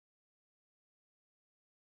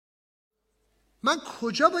من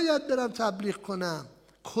کجا باید برم تبلیغ کنم؟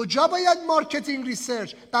 کجا باید مارکتینگ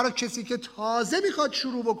ریسرچ؟ برای کسی که تازه میخواد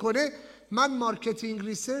شروع بکنه من مارکتینگ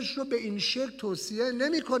ریسرچ رو به این شکل توصیه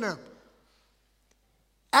نمی کنم.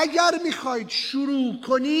 اگر میخواید شروع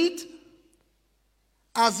کنید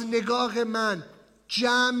از نگاه من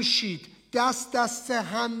جمع شید، دست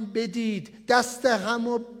هم بدید، دست هم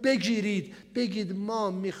رو بگیرید، بگید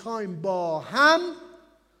ما میخوایم با هم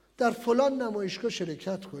در فلان نمایشگاه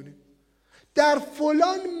شرکت کنیم، در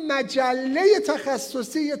فلان مجله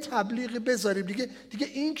تخصصی یه تبلیغی بذاریم. دیگه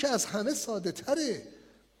این که از همه ساده تره.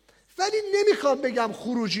 ولی نمیخوام بگم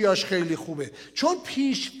خروجیاش خیلی خوبه، چون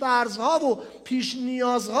پیش فرضها و پیش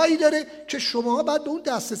نیازهایی داره که شما باید به اون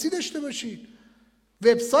دسترسی داشته باشید.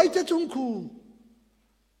 وبسایتتون کو؟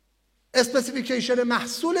 اسپسیفیکیشن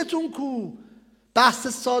محصولتون کو؟ بحث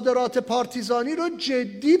صادرات پارتیزانی رو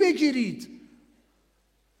جدی بگیرید.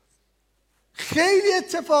 خیلی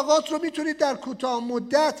اتفاقات رو میتونید در کوتاه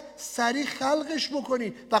مدت سریع خلقش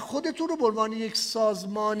بکنید و خودتون رو به عنوان یک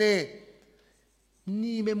سازمان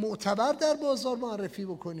نیمه معتبر در بازار معرفی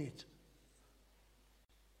بکنید.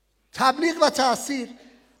 تبلیغ و تأثیر.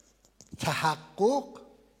 تحقق.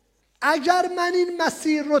 اگر من این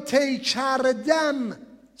مسیر رو طی کردم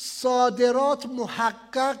صادرات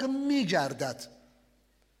محقق میگردد.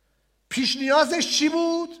 پیش نیازش چی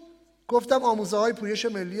بود؟ گفتم آموزه های پویش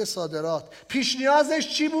ملی صادرات. پیش نیازش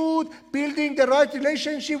چی بود؟ Building the right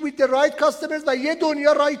relationship with the right customers و یه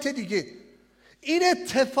دنیا رایت دیگه. این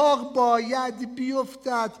اتفاق باید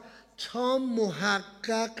بیفتد تا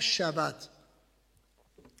محقق شود.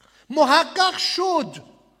 محقق شد،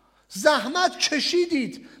 زحمت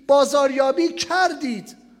کشیدید، بازاریابی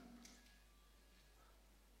کردید.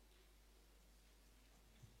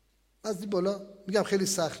 از این بالا میگم خیلی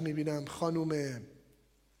سخت میبینم خانوم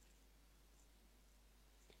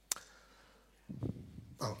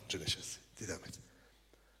چه نشستی دیدمت.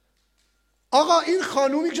 آقا این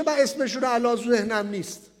خانومی که من اسمشون علا ذهنم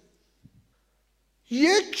نیست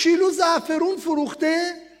 1 کیلو زعفرون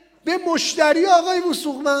فروخته به مشتری آقای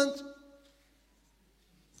وثوقمند.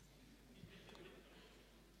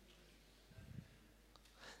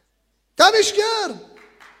 دمش گرم.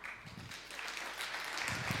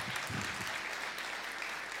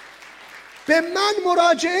 به من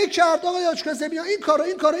مراجعه کرد آقای آچکازمی این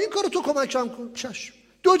کارو تو کمکم کن. چشم.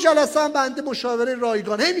 2 جلسه هم بنده مشاوره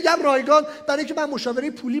رایگان. هی میگم رایگان برای اینکه من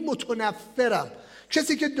مشاوره پولی متنفرم.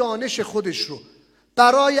 کسی که دانش خودش رو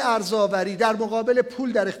برای ارزآوری در مقابل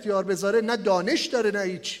پول در اختیار بذاره نه دانش داره نه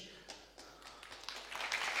هیچ.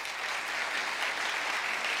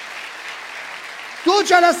 دو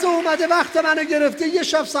جلسه اومده وقت منو گرفته. یه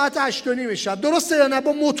شب ساعت 8:30 شب، درسته یا نه،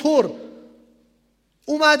 با موتور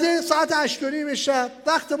اومده ساعت 8:30 شب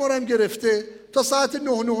وقت ما رو هم گرفته تا ساعت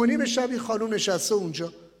 9:30 شب این خانوم نشسته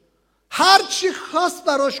اونجا. هر چی خواست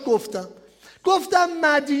براش گفتم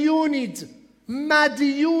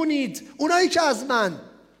مدیونید. اونایی که از من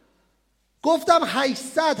گفتم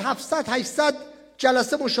 800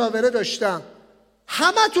 جلسه مشاوره داشتم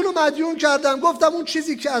همه رو مدیون کردم. گفتم اون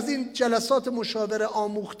چیزی که از این جلسات مشاوره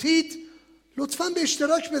آموختید لطفاً به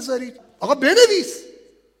اشتراک بذارید. آقا بنویس،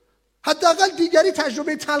 حداقل دیگری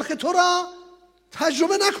تجربه تلخ تو را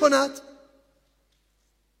تجربه نکند.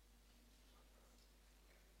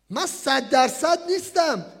 من 100%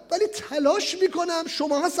 نیستم ولی تلاش میکنم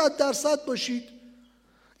شماها 100% باشید.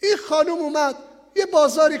 این خانم اومد یه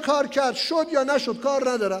بازاری کار کرد، شد یا نشد کار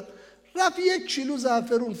ندارم، رفت 1 کیلو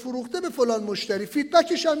زعفرون فروخته به فلان مشتری.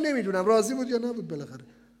 فیدبکش هم نمیدونم راضی بود یا نبود. بالاخره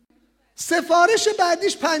سفارش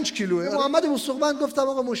بعدیش 5 کیلوه. محمد وثوقمند گفتم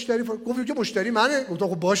آقا مشتری گفت که مشتری منه. گفتم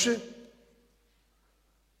خب باشه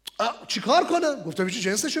چیکار کنم؟ گفتم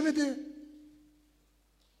جنسشو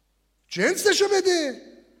بده.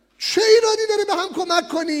 چه ایرادی داره به هم کمک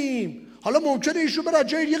کنیم؟ حالا ممکنه ایشون بره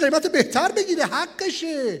جای یه قیمت بهتر بگیره،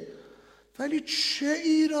 حقشه، ولی چه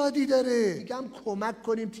ایرادی داره؟ میگم کمک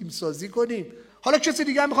کنیم، تیم سازی کنیم. حالا کسی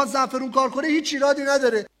دیگه هم میخواد زعفرون کار کنه، هیچ ایرادی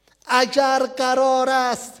نداره. اگر قرار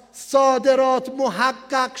است صادرات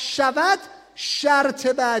محقق شود، شرط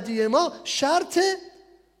بعدی ما شرط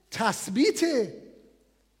تثبیت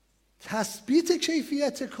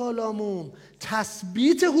کیفیت کالامون،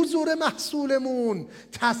 تثبیت حضور محصولمون،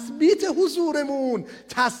 تثبیت حضورمون،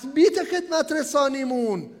 تثبیت خدمت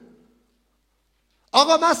رسانیمون.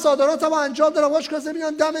 آقا من صادراتمو انجام دارم، باش کاسه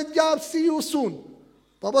میان دمت گرم سیوسون.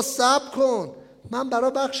 بابا صبر کن، من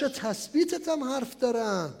برای بخش تثبیتتم حرف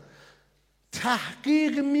دارم.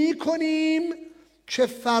 تحقیق میکنیم که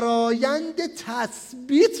فرآیند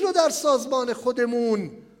تثبیت رو در سازمان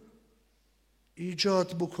خودمون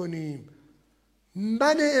ایجاد بکنیم.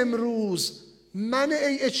 من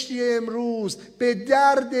AHT امروز به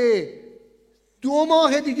درد 2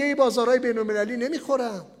 ماه دیگه بازارهای بین‌المللی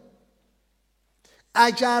نمیخورم.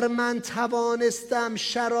 اگر من توانستم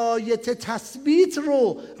شرایط تثبیت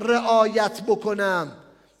رو رعایت بکنم،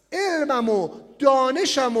 علمم و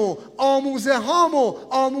دانشم و آموزه هام و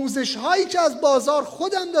آموزش هایی که از بازار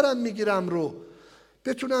خودم دارم میگیرم رو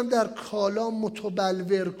بتونم در کالا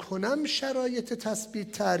متبلور کنم، شرایط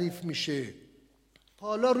تثبیت تعریف میشه.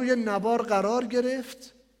 حالا روی نوار قرار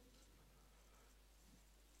گرفت،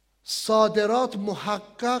 صادرات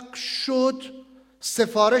محقق شد،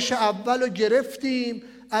 سفارش اول رو گرفتیم.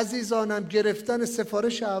 عزیزانم گرفتن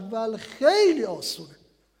سفارش اول خیلی آسونه،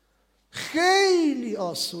 خیلی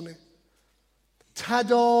آسونه.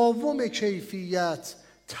 تداوم کیفیت،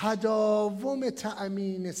 تداوم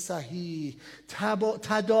تأمین صحیح،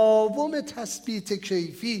 تداوم تثبیت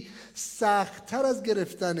کیفی سخت‌تر از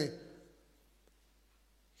گرفتن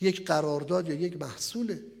یک قرارداد یا یک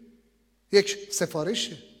محصوله، یک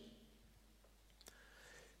سفارشه.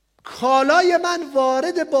 کالای من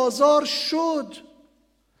وارد بازار شد،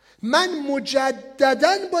 من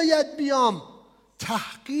مجدداً باید بیام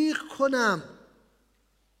تحقیق کنم،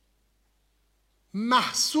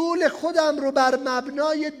 محصول خودم رو بر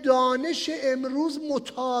مبنای دانش امروز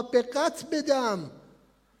مطابقت بدم،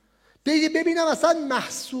 ببینم اصلا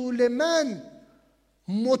محصول من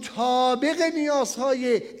مطابق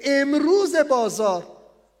نیازهای امروز بازار.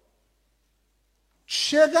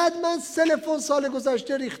 چقدر من سلفون سال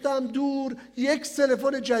گذشته ریختم دور، یک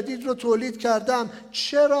سلفون جدید رو تولید کردم.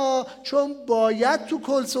 چرا؟ چون باید تو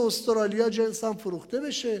کلس استرالیا جنسم فروخته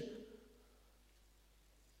بشه،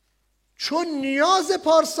 چون نیاز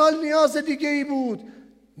پارسال نیاز دیگه ای بود،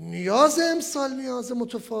 نیاز امسال نیاز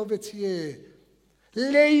متفاوتیه.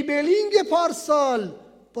 لیبلینگ پارسال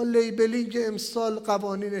با لیبلینگ امسال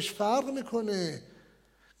قوانینش فرق میکنه.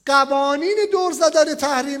 قوانین دور زدن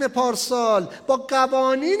تحریم پارسال با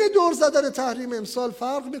قوانین دور زدن تحریم امسال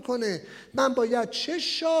فرق میکنه. من باید چه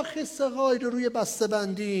شاخصه‌هایی رو روی بسته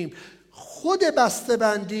بندیم، خود بسته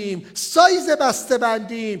بندیم، سایز بسته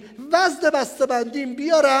بندیم، وزن بسته بندیم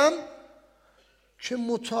بیارم که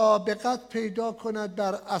مطابقت پیدا کند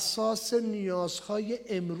بر اساس نیازهای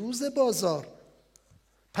امروز بازار.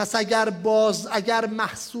 پس اگر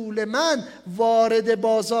محصول من وارد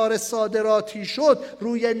بازار صادراتی شد،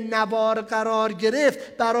 روی نوار قرار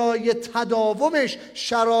گرفت، برای تداومش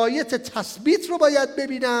شرایط تثبیت رو باید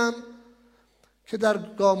ببینم که در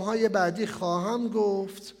گام‌های بعدی خواهم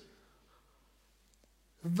گفت،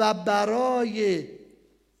 و برای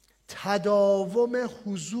تداوم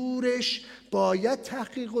حضورش باید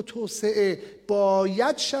تحقیق و توسعه،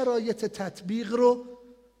 باید شرایط تطبیق رو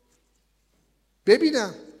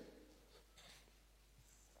ببینم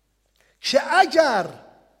که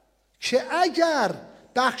اگر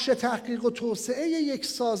بخش تحقیق و توسعه یک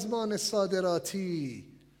سازمان صادراتی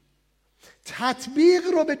تطبیق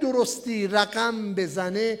رو به درستی رقم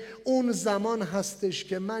بزنه، اون زمان هستش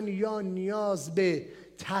که من یا نیاز به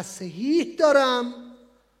تصحیح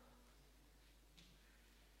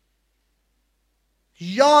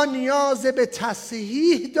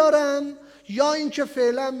دارم یا اینکه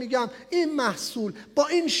فعلا میگم این محصول با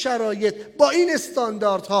این شرایط، با این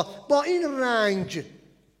استانداردها، با این رنگ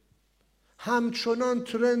همچنان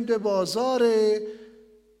ترند بازاره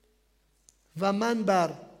و من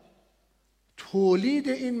بر تولید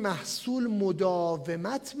این محصول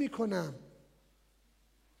مداومت میکنم،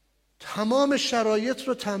 تمام شرایط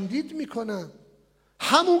رو تمدید میکنم،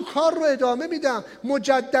 همون کار رو ادامه میدم،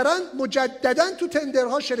 مجدداً تو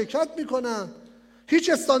تندرها شرکت میکنم، هیچ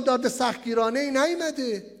استاندارد سختگیرانه ای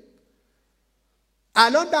نیامده.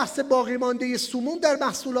 الان بحث باقی مانده سموم در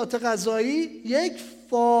محصولات غذایی یک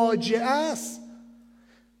فاجعه است.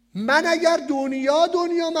 من اگر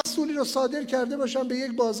دنیا محصولی رو صادر کرده باشم به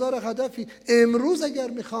یک بازار هدفی، امروز اگر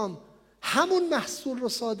میخوام همون محصول رو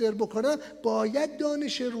صادر بکنم، باید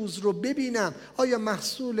دانش روز رو ببینم آیا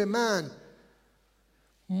محصول من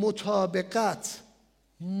مطابقت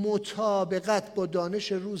با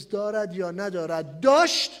دانش روز دارد یا ندارد.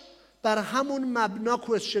 داشت، بر همون مبنا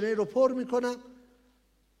کوئسشنر رو پر میکنم،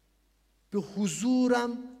 به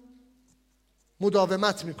حضورم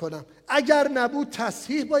مداومت میکنم. اگر نبود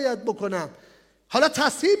تصحیح باید بکنم. حالا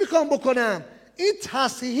تصحیح میخوام بکنم، این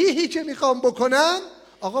تصحیحی که میخوام بکنم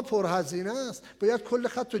آقا پرهزینه است، باید کل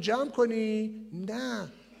خط رو جمع کنی؟ نه.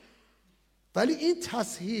 ولی این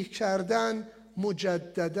تصحیح کردن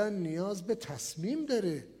مجددا نیاز به تصمیم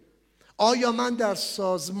داره. آیا من در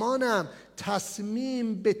سازمانم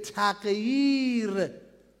تصمیم به تغییر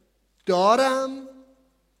دارم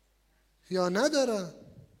یا ندارم؟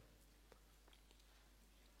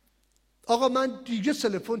 آقا من دیگه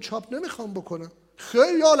تلفن چاپ نمیخوام بکنم،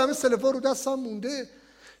 خیلی عالمه تلفن رو دستم مونده،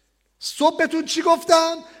 صبح بهتون چی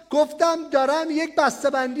گفتم؟ گفتم دارم یک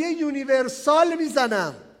بسته‌بندی یونیورسال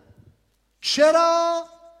میزنم. چرا؟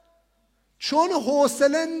 چون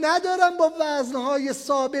حوصله ندارم با وزنهای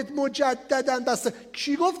ثابت مجدداً بسته.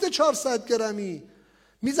 کی گفته 400 گرمی؟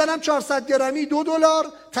 میزنم 400 گرمی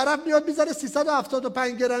 $2، طرف میاد میزنه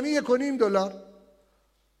 375 گرمی $1.5.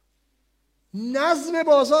 نظم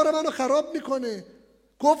بازار منو خراب میکنه.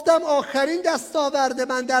 گفتم آخرین دستاورد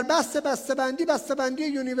من در بسته‌بندی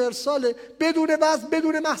یونیورساله، بدون وزن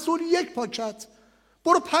بدون محصول، 1 پاکت.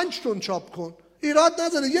 برو 5 تن چاپ کن، ایراد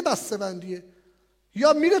نداره، یه بسته‌بندیه.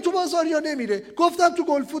 یا میره تو بازار یا نمیره. گفتم تو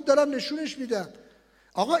گلفود دارم نشونش میدم.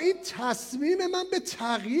 آقا این تصمیم من به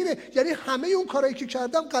تغییره. یعنی همه اون کارایی که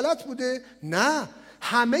کردم غلط بوده؟ نه،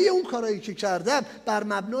 همه اون کارایی که کردم بر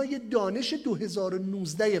مبنای دانش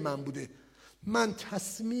 2019 من بوده. من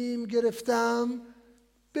تصمیم گرفتم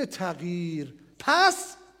به تغییر.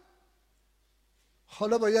 پس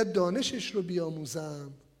حالا باید دانشش رو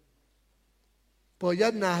بیاموزم،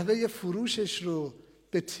 باید نحوه فروشش رو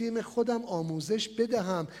به تیم خودم آموزش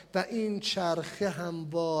بدهم و این چرخه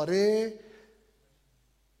همواره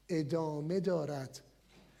ادامه دارد.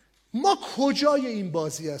 ما کجای این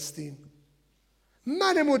بازی هستیم؟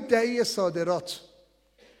 من مدعی صادرات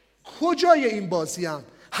کجای این بازیم؟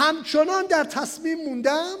 همچنان در تصمیم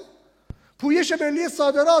موندم پویش ملی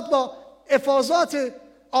صادرات با افاضات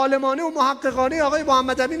عالمانه و محققانه آقای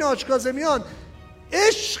محمد امین حاج‌کاظمیان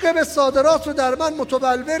عشق به صادرات رو در من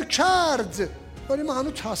متبلور کرد، ولی من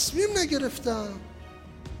هنوز تصمیم نگرفتم.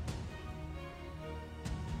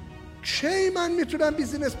 کی من میتونم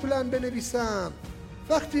بیزینس پلن بنویسم؟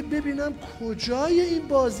 وقتی ببینم کجای این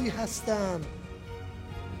بازی هستم.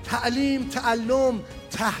 تعلیم، تعلم،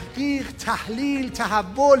 تحقیق، تحلیل،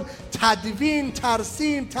 تحول، تدوین،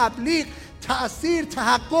 ترسیم، تبلیغ، تأثیر،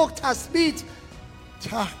 تحقق، تثبیت،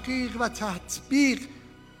 تحقیق و تطبیق،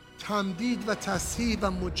 تمدید و تصحیح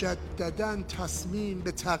و مجدداً تصمیم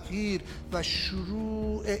به تغییر و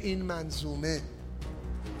شروع این منظومه.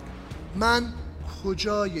 من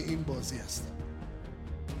کجای این بازی هستم؟